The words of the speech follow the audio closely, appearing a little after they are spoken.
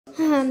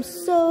I'm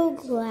so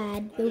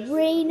glad the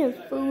reign of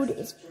food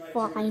is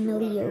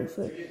finally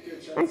over.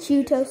 Aren't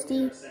you,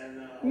 Toasty?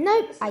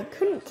 Nope, I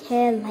couldn't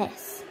care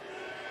less.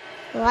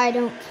 Well, I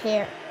don't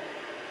care.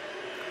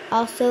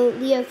 Also,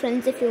 Leo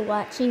friends, if you're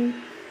watching,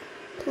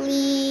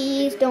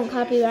 please don't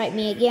copyright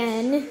me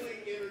again.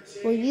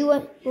 Well,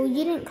 you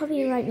didn't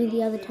copyright me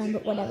the other time,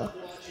 but whatever.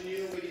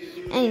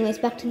 Anyways,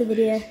 back to the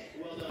video.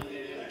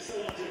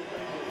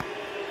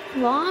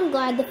 Well, I'm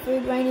glad the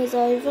food reign is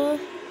over.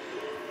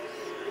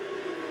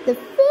 The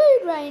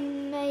food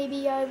reign may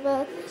be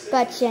over,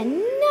 but you're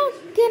not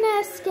gonna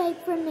escape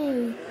from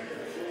me.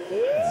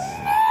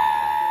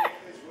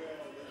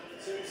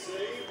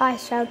 I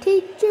shall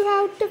teach you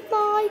how to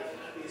fly,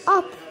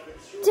 up,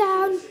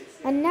 down,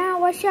 and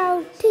now I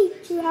shall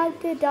teach you how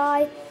to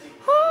die.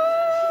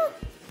 Ah!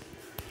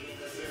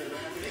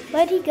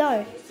 Where'd he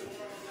go?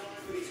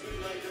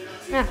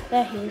 Ah,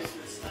 there he is.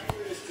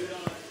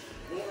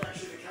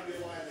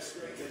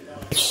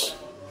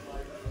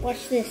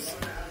 Watch this.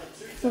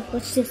 Look,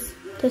 watch this.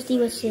 Toasty,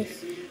 watch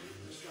this.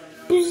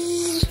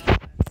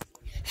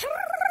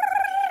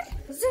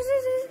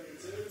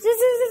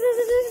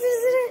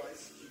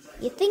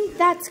 You think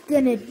that's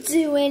gonna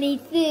do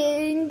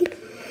anything?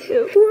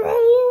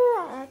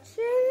 Watch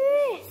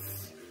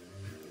this.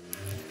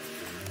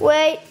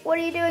 Wait, what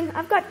are you doing?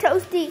 I've got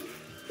Toasty.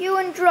 You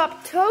wouldn't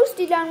drop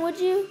Toasty down, would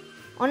you?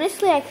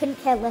 Honestly, I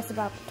couldn't care less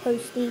about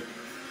Toasty.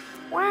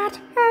 What?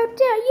 How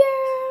dare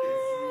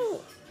you?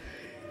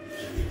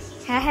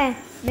 Haha,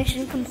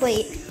 mission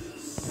complete.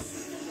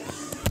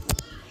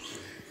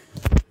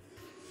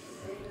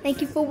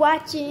 Thank you for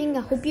watching.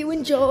 I hope you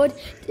enjoyed.